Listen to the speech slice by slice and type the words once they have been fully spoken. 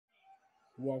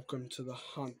Welcome to the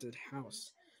haunted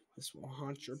house. This will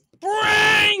haunt your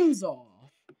brains off.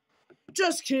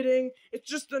 Just kidding. It's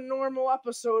just a normal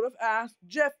episode of Ask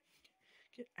Jeff.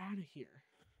 Get out of here.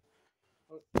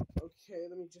 Okay,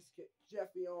 let me just get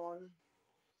Jeffy on.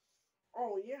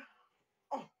 Oh, yeah.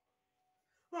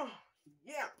 Oh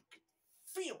yeah.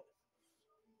 Feel it.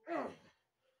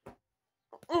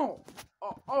 Oh,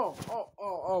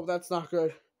 that's not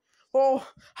good. Well,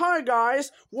 hi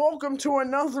guys. Welcome to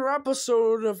another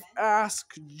episode of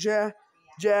Ask Jeffy.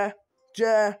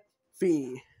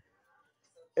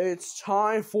 It's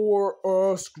time for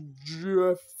Ask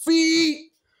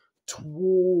Jeffy.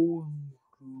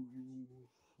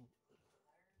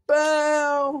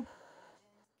 Bell.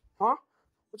 Huh?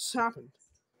 What just happened?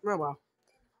 Oh well.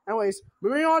 Anyways,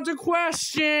 moving on to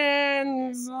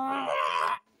questions.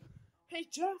 Hey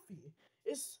Jeffy,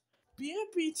 is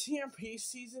BFB TMP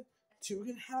season 2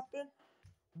 gonna happen?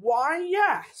 Why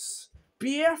yes.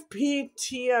 BFP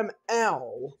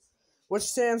TML, which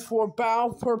stands for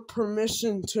Bow for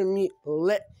Permission to Meet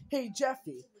Lit. Hey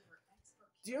Jeffy,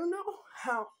 do you know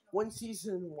when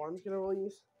season 1's gonna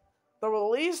release? The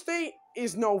release date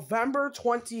is November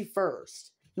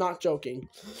 21st. Not joking.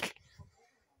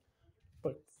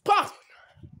 But pop!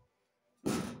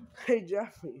 Hey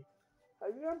Jeffy,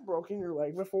 have you ever broken your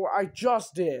leg before? I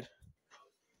just did.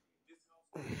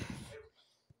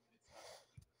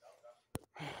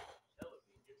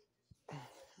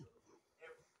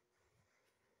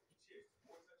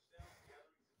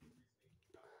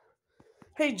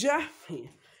 Hey Jeffy,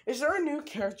 is there a new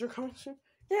character coming soon?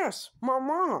 Yes, my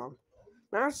mom.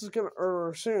 Max is gonna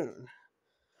her soon.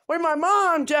 Wait, my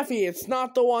mom, Jeffy, it's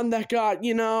not the one that got, at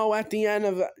the end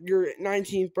of your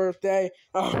 19th birthday.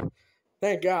 Oh,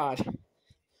 thank God.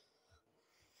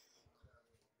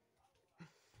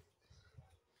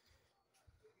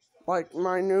 Like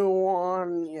my new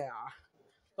one, yeah.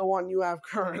 The one you have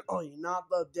currently, not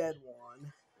the dead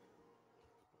one.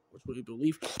 Which would you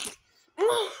believe?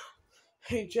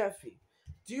 Hey Jeffy,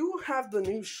 do you have the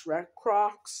new Shrek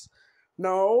Crocs?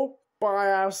 No, but I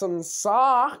have some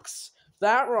socks.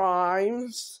 That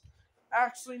rhymes.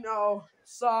 Actually, no.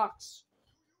 Socks.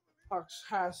 Socks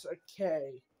has a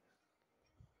K.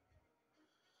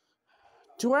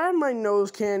 Do I have my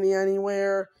nose candy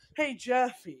anywhere? Hey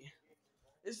Jeffy,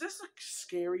 is this a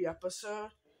scary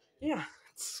episode? Yeah,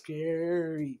 it's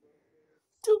scary.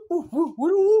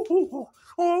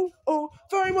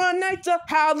 31 nights of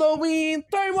Halloween.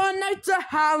 31 nights of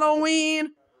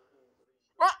Halloween.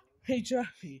 Hey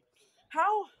Jeffy,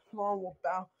 how long will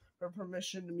Bow for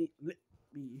permission to meet me?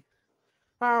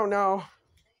 I don't know.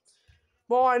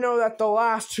 Well, I know that the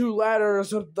last 2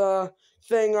 letters of the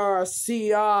thing are a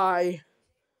CI.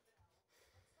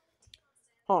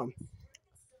 Hold on.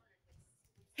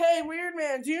 Hey, Weird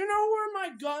Man, do you know where my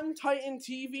Gun Titan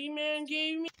TV man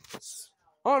gave me?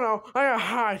 Oh no, I gotta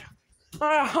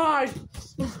hide.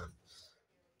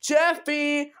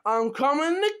 Jeffy, I'm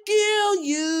coming to kill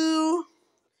you.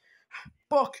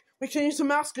 Fuck, we can use a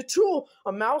mouse tool.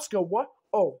 A mouse go what?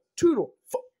 Oh, toodle.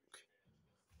 Fuck.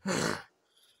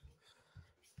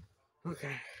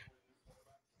 Okay.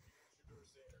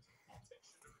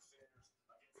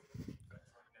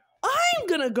 I'm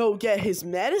gonna go get his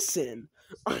medicine.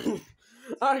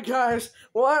 Alright, guys.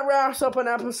 Well, that wraps up an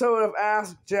episode of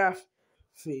Ask Jeffy.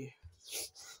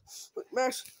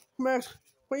 Max, what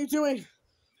are you doing?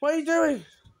 What are you doing?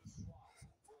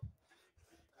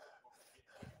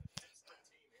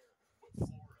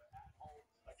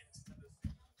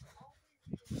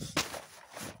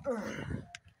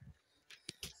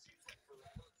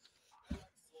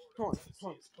 Hold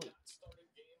on.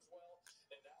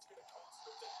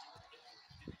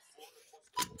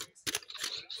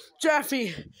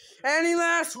 Jeffy, any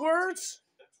last words?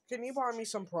 Can you buy me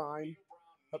some Prime?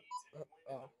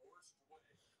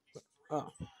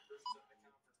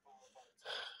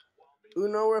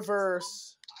 Uno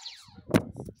reverse.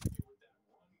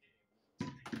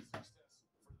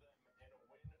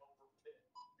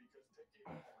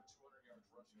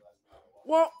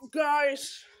 Well,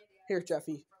 guys. Here,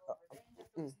 Jeffy.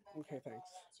 Okay, thanks.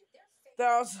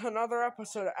 That was another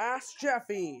episode of Ask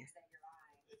Jeffy.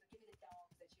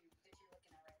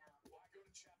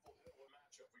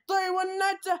 31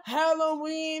 nights of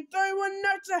Halloween. 31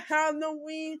 nights of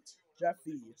Halloween.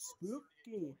 Jeffy,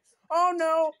 spooky. Oh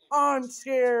no, I'm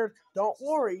scared. Don't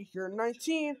worry, you're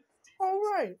 19.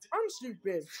 Alright, I'm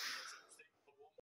stupid.